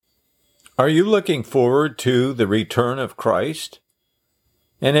Are you looking forward to the return of Christ?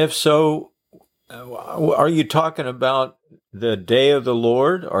 And if so, are you talking about the day of the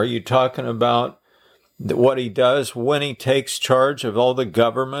Lord? Are you talking about what he does when he takes charge of all the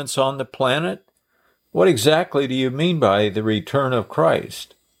governments on the planet? What exactly do you mean by the return of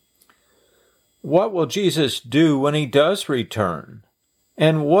Christ? What will Jesus do when he does return?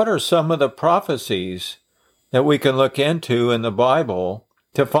 And what are some of the prophecies that we can look into in the Bible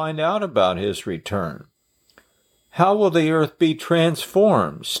to find out about his return? How will the earth be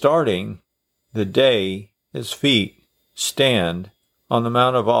transformed starting the day his feet stand on the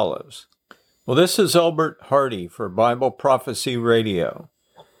Mount of Olives? Well, this is Albert Hardy for Bible Prophecy Radio.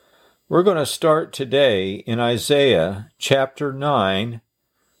 We're going to start today in Isaiah chapter 9,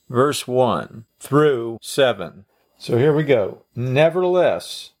 verse 1 through 7. So here we go.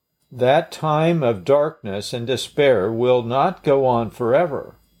 Nevertheless, that time of darkness and despair will not go on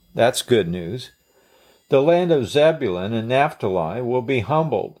forever. That's good news. The land of Zebulun and Naphtali will be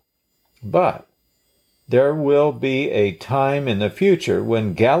humbled, but there will be a time in the future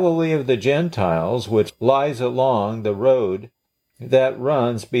when Galilee of the Gentiles, which lies along the road that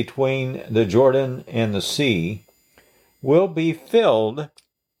runs between the Jordan and the sea, will be filled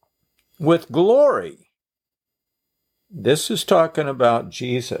with glory. This is talking about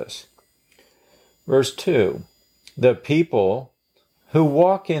Jesus. Verse 2, the people who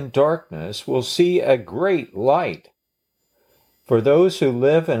walk in darkness will see a great light. For those who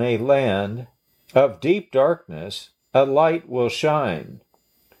live in a land of deep darkness, a light will shine.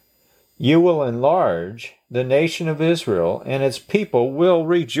 You will enlarge the nation of Israel, and its people will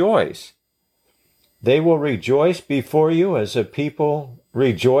rejoice. They will rejoice before you as a people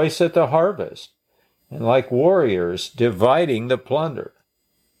rejoice at the harvest, and like warriors dividing the plunder.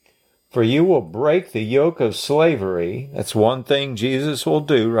 For you will break the yoke of slavery, that's one thing Jesus will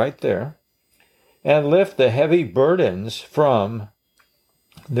do right there, and lift the heavy burdens from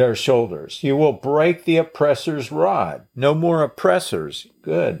their shoulders. You will break the oppressor's rod. No more oppressors.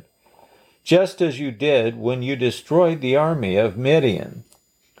 Good. Just as you did when you destroyed the army of Midian.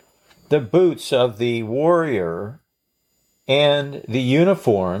 The boots of the warrior and the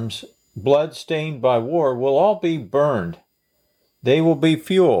uniforms, blood-stained by war, will all be burned. They will be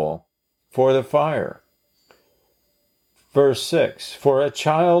fuel for the fire. Verse 6, for a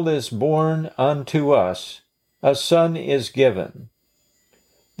child is born unto us, a son is given.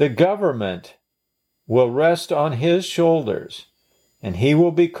 The government will rest on his shoulders, and he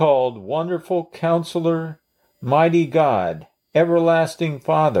will be called Wonderful Counselor, Mighty God, Everlasting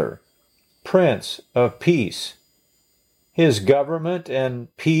Father, Prince of Peace. His government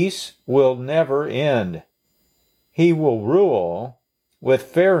and peace will never end. He will rule with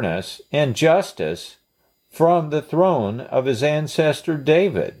fairness and justice from the throne of his ancestor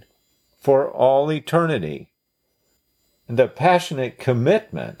David for all eternity. The passionate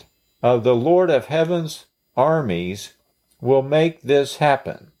commitment of the Lord of Heaven's armies will make this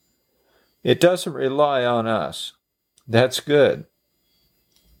happen. It doesn't rely on us. That's good.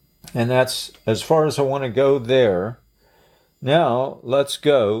 And that's as far as I want to go there. Now, let's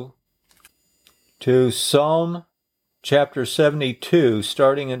go to Psalm chapter 72,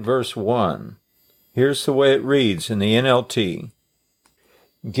 starting at verse 1. Here's the way it reads in the NLT.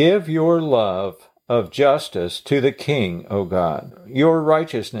 Give your love of justice to the king, O God, your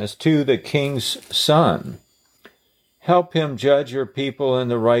righteousness to the king's son. Help him judge your people in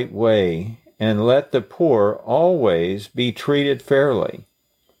the right way, and let the poor always be treated fairly.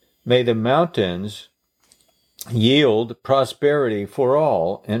 May the mountains yield prosperity for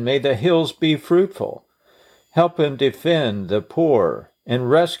all, and may the hills be fruitful. Help him defend the poor and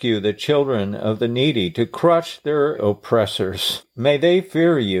rescue the children of the needy, to crush their oppressors. May they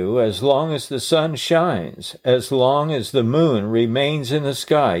fear you as long as the sun shines, as long as the moon remains in the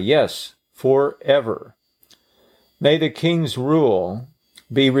sky, yes, forever. May the king's rule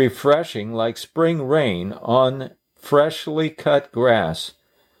be refreshing like spring rain on freshly cut grass,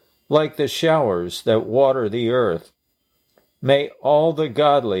 like the showers that water the earth. May all the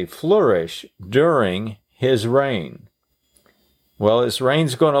godly flourish during his reign. Well, his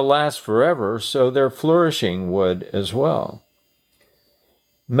reign's going to last forever, so their flourishing would as well.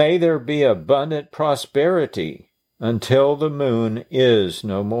 May there be abundant prosperity until the moon is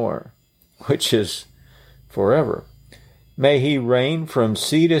no more, which is forever. May he reign from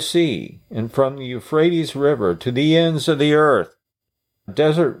sea to sea, and from the Euphrates River to the ends of the earth.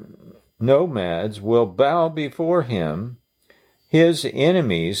 Desert nomads will bow before him. His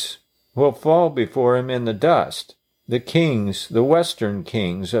enemies will fall before him in the dust. The kings, the western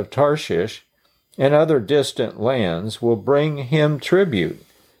kings of Tarshish and other distant lands, will bring him tribute.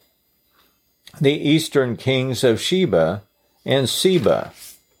 the eastern kings of Sheba and Seba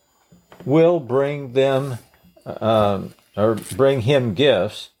will bring him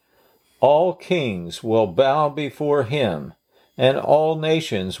gifts. All kings will bow before him, and all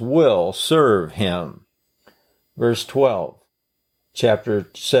nations will serve him. Verse 12, chapter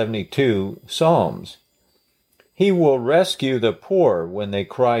 72, Psalms. He will rescue the poor when they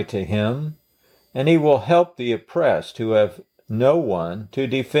cry to him, and he will help the oppressed who have no one to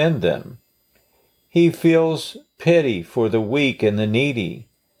defend them. He feels pity for the weak and the needy,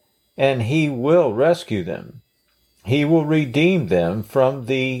 and he will rescue them. He will redeem them from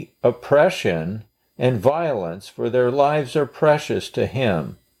the oppression and violence, for their lives are precious to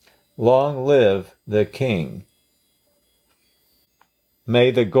him. Long live the King.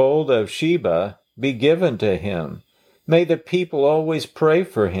 May the gold of Sheba be given to him. May the people always pray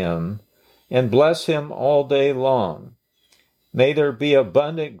for him and bless him all day long. May there be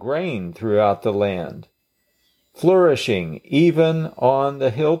abundant grain throughout the land, flourishing even on the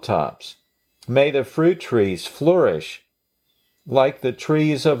hilltops. May the fruit trees flourish like the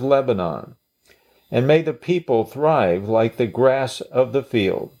trees of Lebanon, and may the people thrive like the grass of the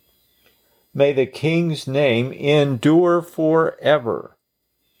field. May the King's name endure forever.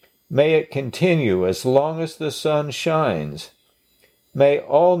 May it continue as long as the sun shines. May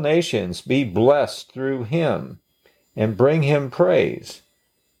all nations be blessed through him and bring him praise.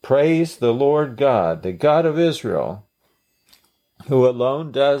 Praise the Lord God, the God of Israel, who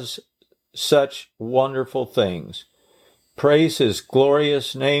alone does such wonderful things. Praise his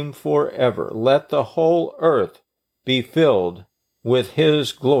glorious name forever. Let the whole earth be filled with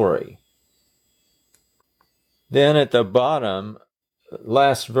his glory. Then at the bottom,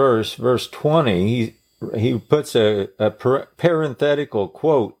 last verse, verse 20, he puts a parenthetical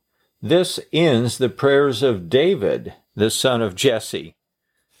quote. This ends the prayers of David, the son of Jesse.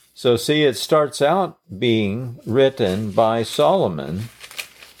 So see, it starts out being written by Solomon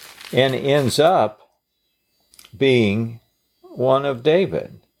and ends up being one of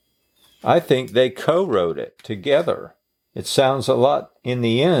David. I think they co-wrote it together. It sounds a lot in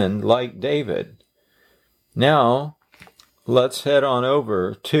the end like David. Now, let's head on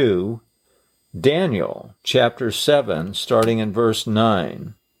over to Daniel chapter 7, starting in verse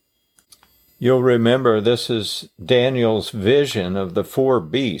 9. You'll remember this is Daniel's vision of the four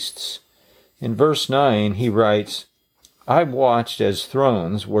beasts. In verse 9, he writes, I watched as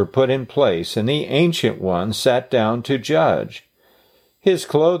thrones were put in place, and the Ancient One sat down to judge. His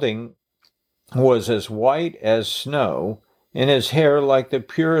clothing was as white as snow, and his hair like the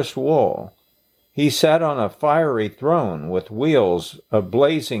purest wool. He sat on a fiery throne with wheels of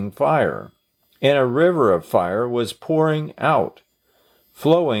blazing fire, and a river of fire was pouring out,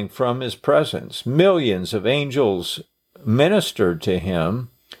 flowing from his presence. Millions of angels ministered to him.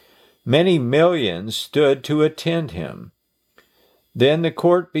 Many millions stood to attend him. Then the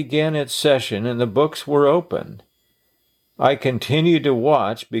court began its session, and the books were opened. I continued to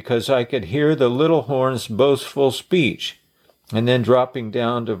watch because I could hear the little horn's boastful speech. And then dropping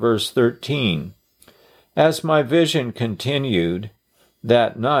down to verse 13. As my vision continued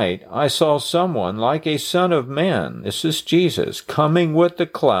that night, I saw someone like a son of man, this is Jesus, coming with the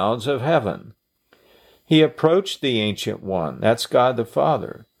clouds of heaven. He approached the Ancient One, that's God the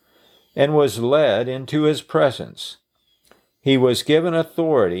Father, and was led into his presence. He was given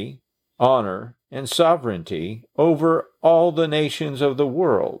authority, honor, and sovereignty over all the nations of the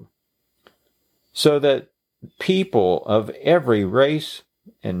world, so that people of every race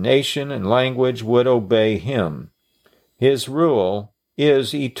and nation and language would obey him. His rule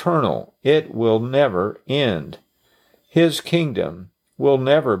is eternal. It will never end. His kingdom will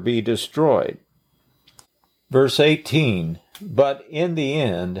never be destroyed. Verse 18, but in the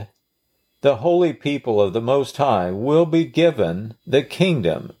end, the holy people of the Most High will be given the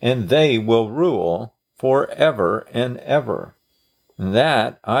kingdom, and they will rule forever and ever.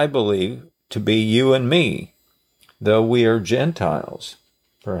 That, I believe, to be you and me, though we are Gentiles,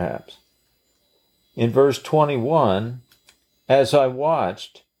 perhaps. In verse 21, as I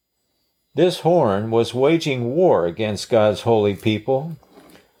watched, this horn was waging war against God's holy people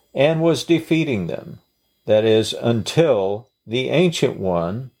and was defeating them. That is, until the Ancient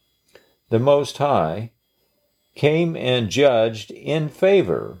One, the Most High, came and judged in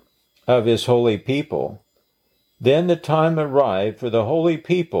favor of his holy people. Then the time arrived for the holy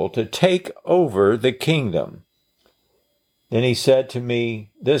people to take over the kingdom. Then he said to me,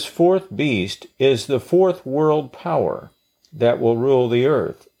 this fourth beast is the fourth world power that will rule the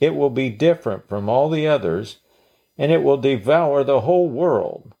earth. It will be different from all the others, and it will devour the whole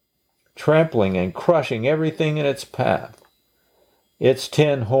world, trampling and crushing everything in its path. Its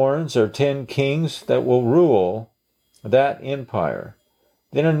 10 horns are 10 kings that will rule that empire.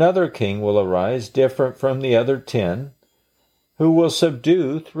 Then another king will arise, different from the other 10, who will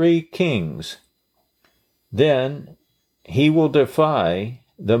subdue 3 kings. Then he will defy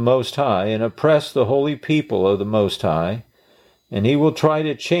the Most High and oppress the holy people of the Most High, and he will try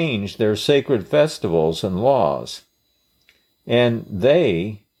to change their sacred festivals and laws, and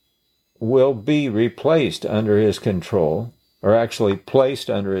they will be replaced under his control, or actually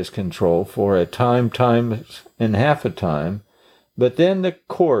placed under his control for a time and half a time. But then the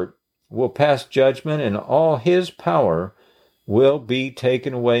court will pass judgment, and all his power will be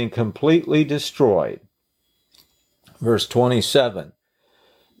taken away and completely destroyed. Verse 27,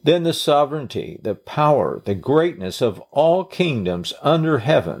 then the sovereignty, the power, the greatness of all kingdoms under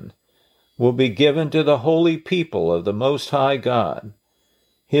heaven will be given to the holy people of the Most High God.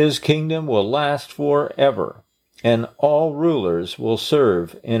 His kingdom will last forever, and all rulers will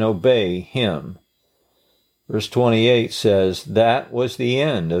serve and obey him. Verse 28 says, that was the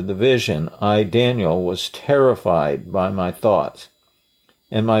end of the vision. I, Daniel, was terrified by my thoughts,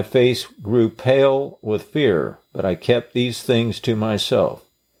 and my face grew pale with fear, but I kept these things to myself.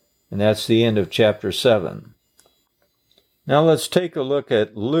 And that's the end of chapter 7. Now let's take a look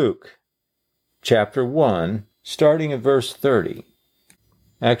at Luke chapter 1, starting at verse 30.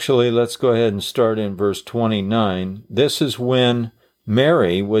 Actually, let's go ahead and start in verse 29. This is when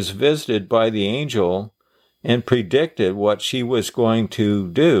Mary was visited by the angel and predicted what she was going to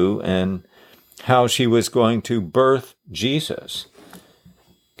do and how she was going to birth Jesus.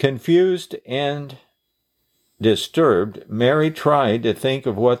 Confused and disturbed, Mary tried to think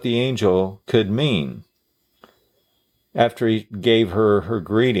of what the angel could mean. After he gave her her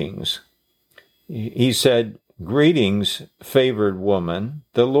greetings, he said, greetings, favored woman,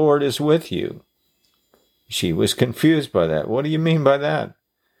 the Lord is with you. She was confused by that. What do you mean by that?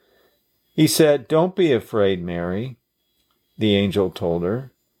 He said, don't be afraid, Mary, the angel told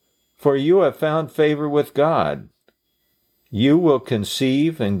her, for you have found favor with God. You will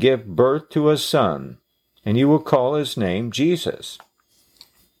conceive and give birth to a son, and you will call his name Jesus.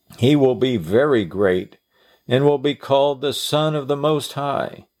 He will be very great and will be called the Son of the Most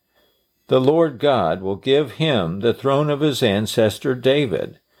High. The Lord God will give him the throne of his ancestor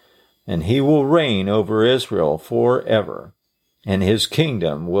David, and he will reign over Israel forever, and his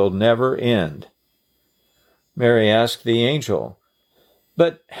kingdom will never end. Mary asked the angel,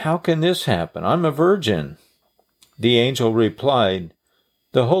 but how can this happen? I'm a virgin. The angel replied,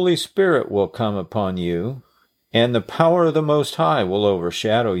 the Holy Spirit will come upon you, and the power of the Most High will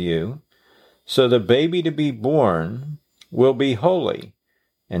overshadow you. So the baby to be born will be holy,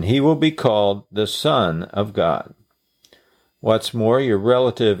 and he will be called the Son of God. What's more, your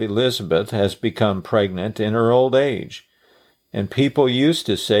relative Elizabeth has become pregnant in her old age, and people used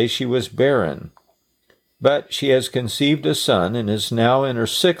to say she was barren. But she has conceived a son and is now in her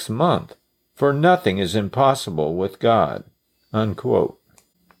 6th month, for nothing is impossible with God." Unquote.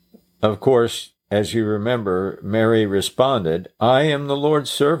 Of course, as you remember, Mary responded, "I am the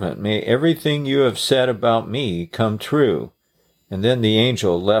Lord's servant. May everything you have said about me come true." And then the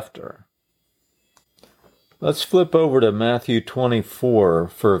angel left her. Let's flip over to Matthew 24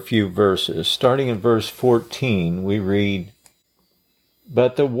 for a few verses. Starting in verse 14, we read,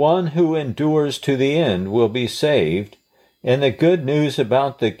 "But the one who endures to the end will be saved, and the good news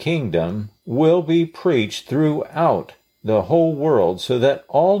about the kingdom will be preached throughout the whole world so that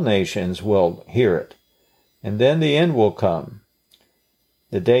all nations will hear it. And then the end will come.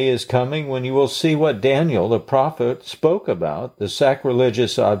 The day is coming when you will see what Daniel the prophet spoke about, the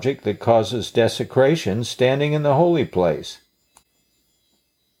sacrilegious object that causes desecration standing in the holy place.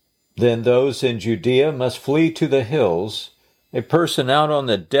 Then those in Judea must flee to the hills. A person out on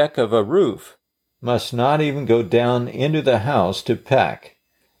the deck of a roof must not even go down into the house to pack.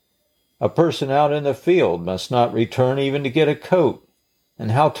 A person out in the field must not return even to get a coat.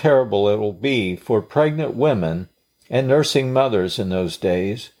 And how terrible it will be for pregnant women and nursing mothers in those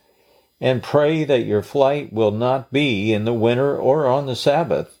days. And pray that your flight will not be in the winter or on the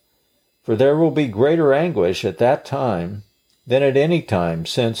Sabbath, for there will be greater anguish at that time than at any time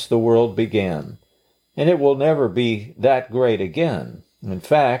since the world began. And it will never be that great again. In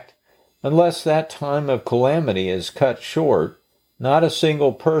fact, unless that time of calamity is cut short, not a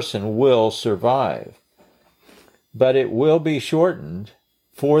single person will survive. But it will be shortened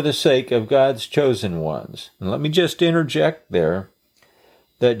for the sake of God's chosen ones." And let me just interject there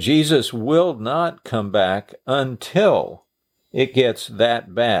that Jesus will not come back until it gets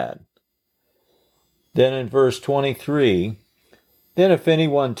that bad. Then in verse 23, "Then if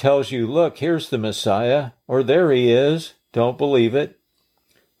anyone tells you, 'Look, here's the Messiah,' or 'There he is,' Don't believe it.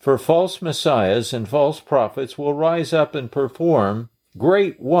 For false messiahs and false prophets will rise up and perform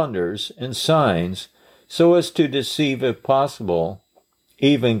great wonders and signs so as to deceive, if possible,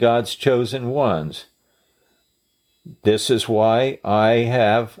 even God's chosen ones. This is why I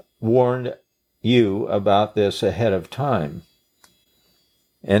have warned you about this ahead of time.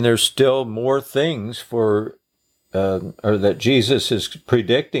 And there's still more things that Jesus is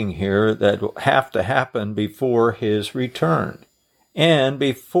predicting here that have to happen before his return and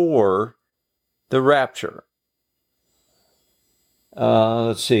before the rapture.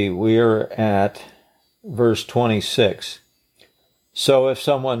 Let's see, we are at verse 26. So if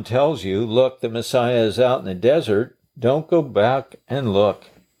someone tells you, look, the Messiah is out in the desert, don't go back and look.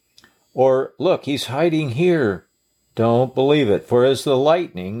 Or, look, he's hiding here. Don't believe it. For as the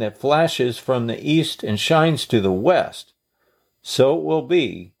lightning that flashes from the east and shines to the west, so it will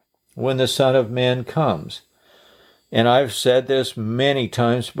be when the Son of Man comes. And I've said this many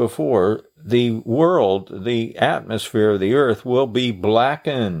times before, the world, the atmosphere of the earth will be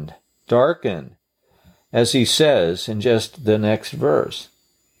blackened, darkened, as he says in just the next verse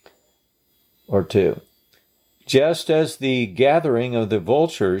or two. Just as the gathering of the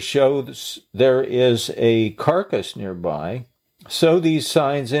vultures shows there is a carcass nearby, so these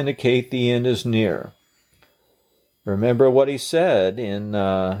signs indicate the end is near. Remember what he said in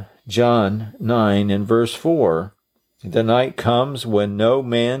John 9 and verse 4. The night comes when no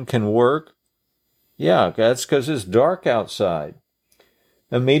man can work. Yeah, that's because it's dark outside.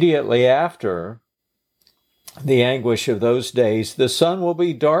 Immediately after the anguish of those days, the sun will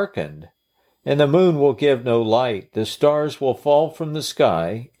be darkened, and the moon will give no light. The stars will fall from the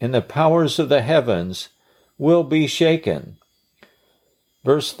sky, and the powers of the heavens will be shaken.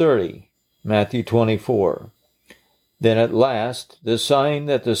 Verse 30, Matthew 24. Then at last the sign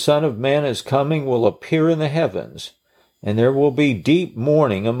that the Son of Man is coming will appear in the heavens, and there will be deep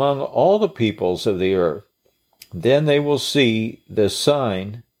mourning among all the peoples of the earth. Then they will see the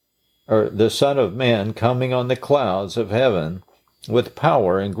Son of Man coming on the clouds of heaven with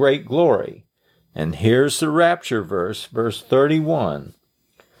power and great glory. And here's the rapture verse 31.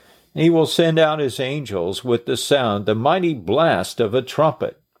 He will send out his angels with the sound, the mighty blast of a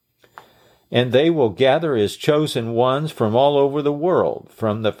trumpet. And they will gather his chosen ones from all over the world,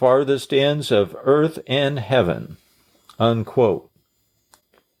 from the farthest ends of earth and heaven. Unquote.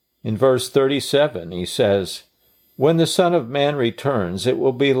 In verse 37, he says, when the Son of Man returns, it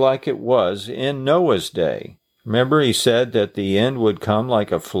will be like it was in Noah's day. Remember, he said that the end would come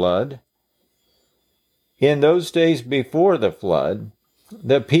like a flood? In those days before the flood,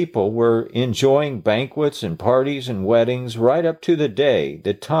 the people were enjoying banquets and parties and weddings right up to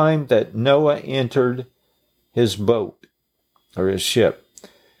the time that Noah entered his boat or his ship.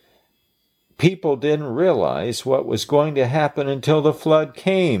 People didn't realize what was going to happen until the flood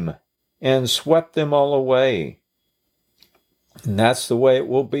came and swept them all away. And that's the way it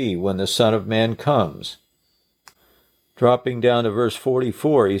will be when the Son of Man comes. Dropping down to verse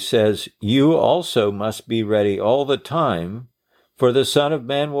 44, he says, you also must be ready all the time, for the Son of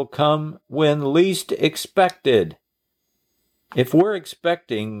Man will come when least expected. If we're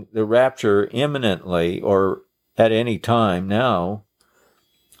expecting the rapture imminently or at any time now,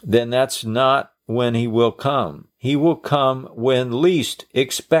 then that's not when he will come. He will come when least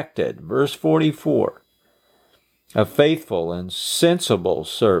expected. Verse 44. A faithful and sensible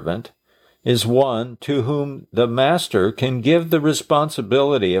servant is one to whom the master can give the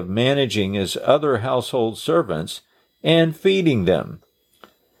responsibility of managing his other household servants and feeding them.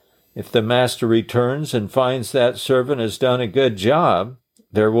 If the master returns and finds that servant has done a good job,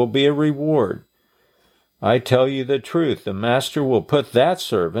 there will be a reward. I tell you the truth, the master will put that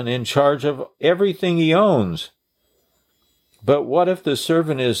servant in charge of everything he owns. But what if the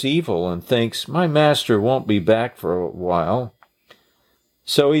servant is evil and thinks, my master won't be back for a while?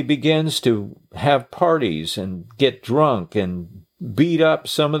 So he begins to have parties and get drunk and beat up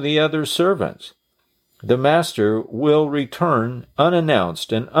some of the other servants. The master will return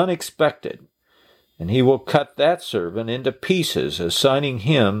unannounced and unexpected, and he will cut that servant into pieces, assigning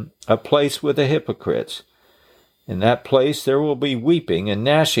him a place with the hypocrites. In that place there will be weeping and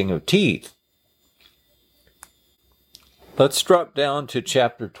gnashing of teeth. Let's drop down to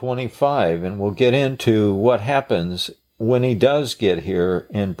chapter 25, and we'll get into what happens when he does get here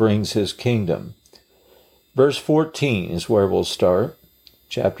and brings his kingdom. Verse 14 is where we'll start.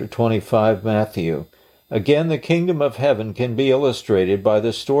 Chapter 25, Matthew. Again, the kingdom of heaven can be illustrated by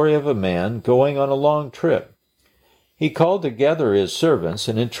the story of a man going on a long trip. He called together his servants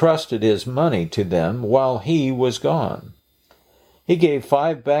and entrusted his money to them while he was gone. He gave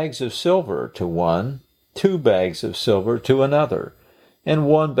 5 bags of silver to one, 2 bags of silver to another, and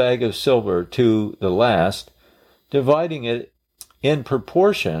 1 bag of silver to the last, dividing it in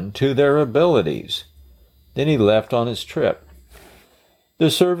proportion to their abilities. Then he left on his trip. The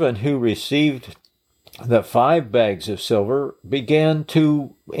servant who received the 5 bags of silver began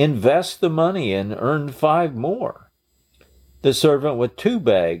to invest the money and earned 5 more. The servant with 2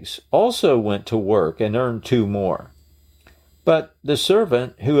 bags also went to work and earned 2 more. But the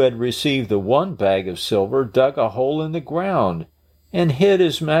servant who had received the 1 bag of silver dug a hole in the ground and hid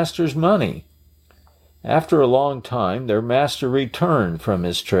his master's money. After a long time, their master returned from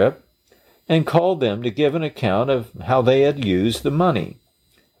his trip and called them to give an account of how they had used the money.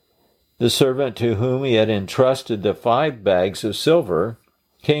 The servant to whom he had entrusted the 5 bags of silver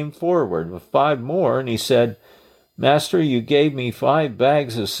came forward with 5 more, and he said, "Master, you gave me 5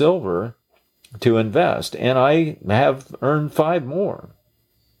 bags of silver to invest, and I have earned 5 more."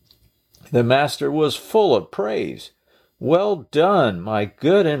 The master was full of praise. "Well done, my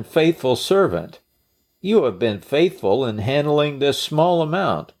good and faithful servant. You have been faithful in handling this small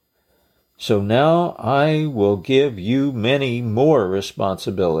amount. So now I will give you many more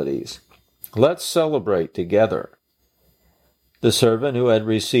responsibilities. Let's celebrate together." The servant who had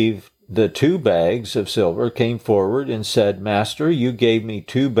received the 2 bags of silver came forward and said, "Master, you gave me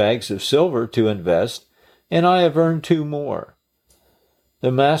 2 bags of silver to invest, and I have earned 2 more."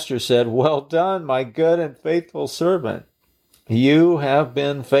 The master said, "Well done, my good and faithful servant. You have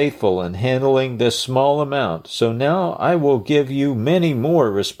been faithful in handling this small amount, so now I will give you many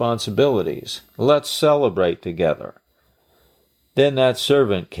more responsibilities. Let's celebrate together." Then that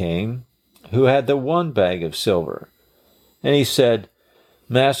servant came who had the 1 bag of silver, and he said,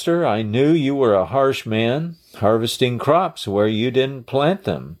 "Master, I knew you were a harsh man, harvesting crops where you didn't plant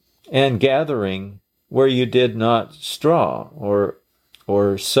them, and gathering where you did not straw or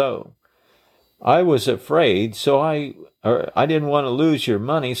sow. I was afraid, so I didn't want to lose your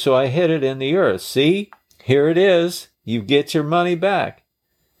money, so I hid it in the earth. See, here it is. You get your money back."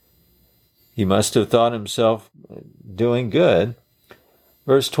 He must have thought himself doing good.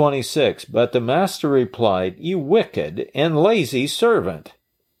 Verse 26, "But the master replied, 'You wicked and lazy servant.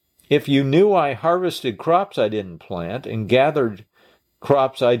 If you knew I harvested crops I didn't plant and gathered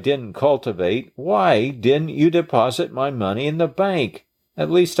crops I didn't cultivate, why didn't you deposit my money in the bank?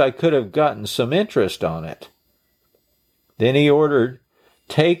 At least I could have gotten some interest on it.' Then he ordered,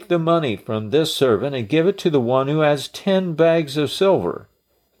 'Take the money from this servant and give it to the one who has 10 bags of silver.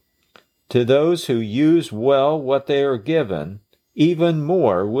 To those who use well what they are given, even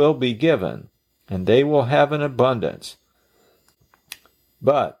more will be given, and they will have an abundance.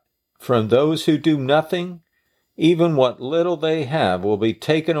 But from those who do nothing, even what little they have will be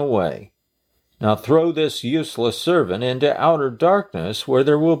taken away. Now throw this useless servant into outer darkness, where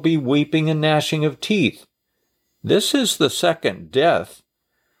there will be weeping and gnashing of teeth.'" This is the second death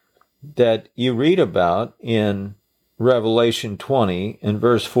that you read about in Revelation 20 and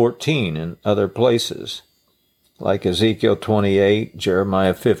verse 14 and other places, like Ezekiel 28,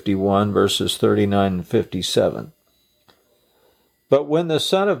 Jeremiah 51, verses 39 and 57. "But when the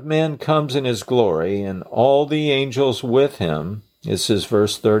Son of Man comes in his glory, and all the angels with him," this is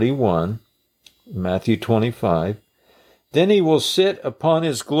verse 31, Matthew 25, "then he will sit upon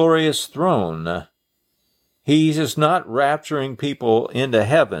his glorious throne." He is not rapturing people into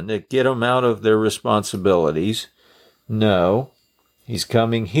heaven to get them out of their responsibilities. No, he's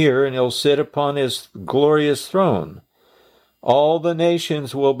coming here and he'll sit upon his glorious throne. All the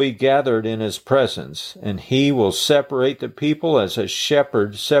nations will be gathered in his presence, and he will separate the people as a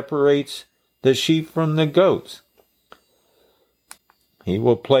shepherd separates the sheep from the goats. He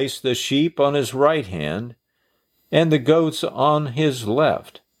will place the sheep on his right hand and the goats on his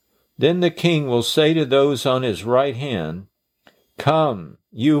left. Then the king will say to those on his right hand, "Come,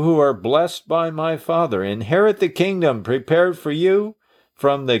 you who are blessed by my Father, inherit the kingdom prepared for you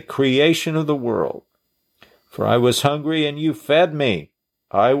from the creation of the world. For I was hungry, and you fed me.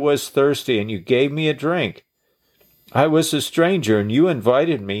 I was thirsty, and you gave me a drink. I was a stranger, and you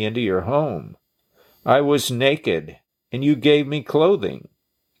invited me into your home. I was naked, and you gave me clothing.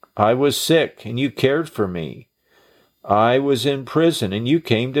 I was sick, and you cared for me. I was in prison, and you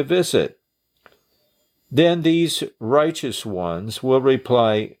came to visit." Then these righteous ones will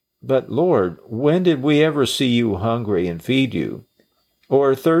reply, "But Lord, when did we ever see you hungry and feed you,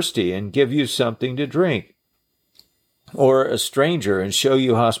 or thirsty and give you something to drink, or a stranger and show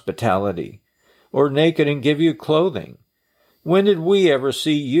you hospitality, or naked and give you clothing? When did we ever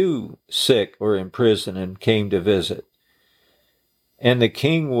see you sick or in prison and came to visit?" And the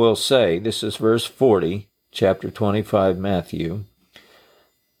king will say, this is verse 40, chapter 25, Matthew,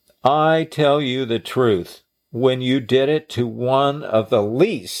 I tell you the truth, when you did it to one of the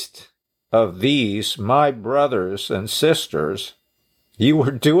least of these, my brothers and sisters, you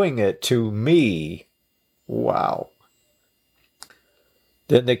were doing it to me. Wow.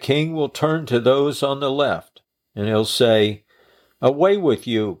 Then the king will turn to those on the left, and he'll say, away with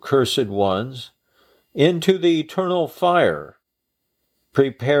you, cursed ones, into the eternal fire,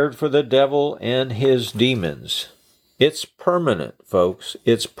 prepared for the devil and his demons. It's permanent, folks.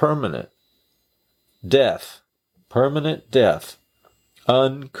 It's permanent. Death. Permanent death.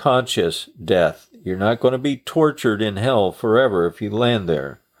 Unconscious death. You're not going to be tortured in hell forever if you land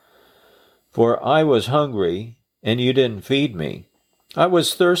there. For I was hungry, and you didn't feed me. I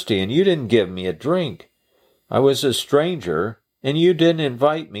was thirsty, and you didn't give me a drink. I was a stranger, and you didn't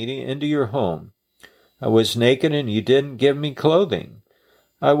invite me into your home. I was naked, and you didn't give me clothing.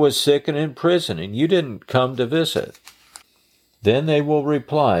 I was sick and in prison, and you didn't come to visit. Then they will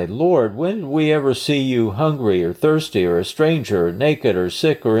reply, Lord, when did we ever see you hungry or thirsty or a stranger or naked or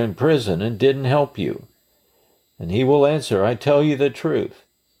sick or in prison and didn't help you? And he will answer, I tell you the truth.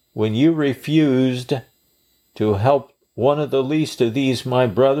 When you refused to help one of the least of these my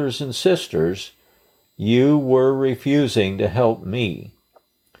brothers and sisters, you were refusing to help me.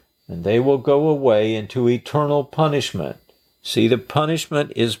 And they will go away into eternal punishment. See, the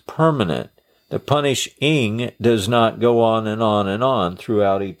punishment is permanent. The punishing does not go on and on and on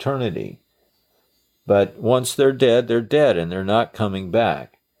throughout eternity. But once they're dead, and they're not coming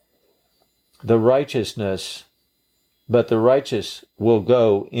back. But the righteous will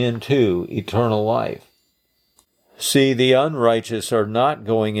go into eternal life. See, the unrighteous are not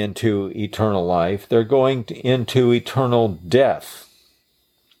going into eternal life. They're going into eternal death.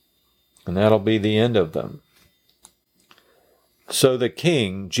 And that'll be the end of them. So the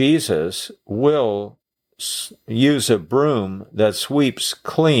King, Jesus, will use a broom that sweeps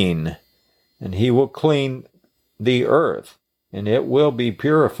clean, and he will clean the earth, and it will be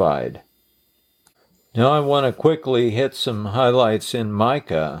purified. Now I want to quickly hit some highlights in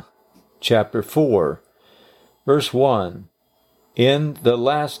Micah chapter 4, verse 1. In the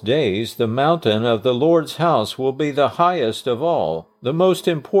last days, the mountain of the Lord's house will be the highest of all, the most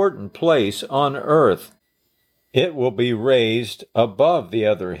important place on earth. It will be raised above the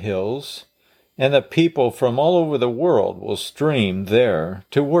other hills, and the people from all over the world will stream there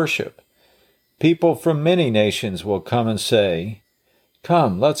to worship. People from many nations will come and say,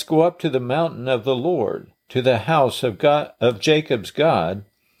 Come, let's go up to the mountain of the Lord, to the house of Jacob's God.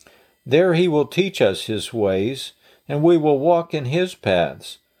 There he will teach us his ways, and we will walk in his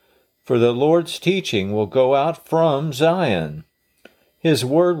paths. For the Lord's teaching will go out from Zion. His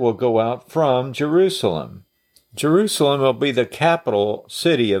word will go out from Jerusalem. Jerusalem will be the capital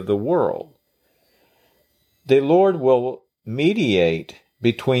city of the world. The Lord will mediate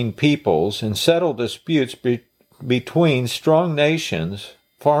between peoples and settle disputes between strong nations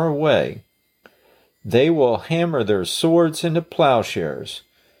far away. They will hammer their swords into plowshares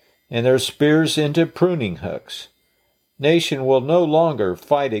and their spears into pruning hooks. Nation will no longer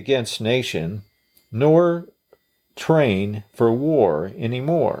fight against nation, nor train for war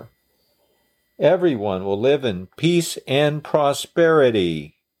anymore. Everyone will live in peace and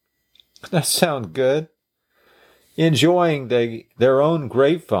prosperity. That sounds good. Enjoying their own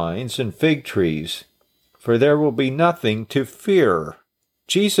grapevines and fig trees, for there will be nothing to fear.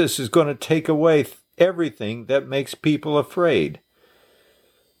 Jesus is going to take away everything that makes people afraid.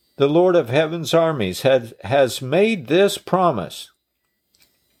 The Lord of heaven's armies has made this promise.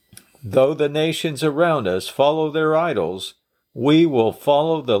 Though the nations around us follow their idols, we will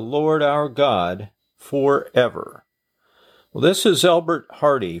follow the Lord our God forever. Well, this is Albert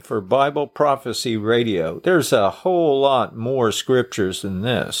Hardy for Bible Prophecy Radio. There's a whole lot more scriptures than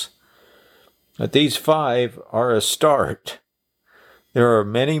this, but these 5 are a start. There are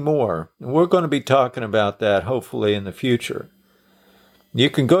many more, and we're going to be talking about that hopefully in the future. You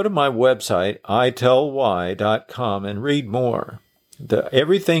can go to my website, itellwhy.com, and read more.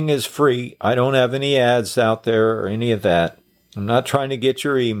 Everything is free. I don't have any ads out there or any of that. I'm not trying to get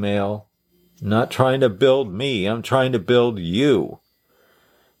your email. I'm not trying to build me. I'm trying to build you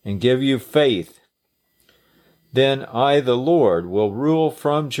and give you faith. Then I, the Lord, will rule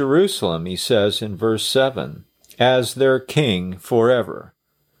from Jerusalem, he says in verse 7, as their king forever.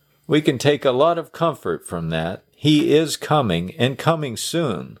 We can take a lot of comfort from that. He is coming and coming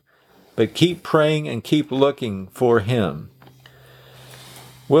soon, but keep praying and keep looking for him.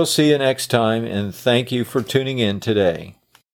 We'll see you next time, and thank you for tuning in today.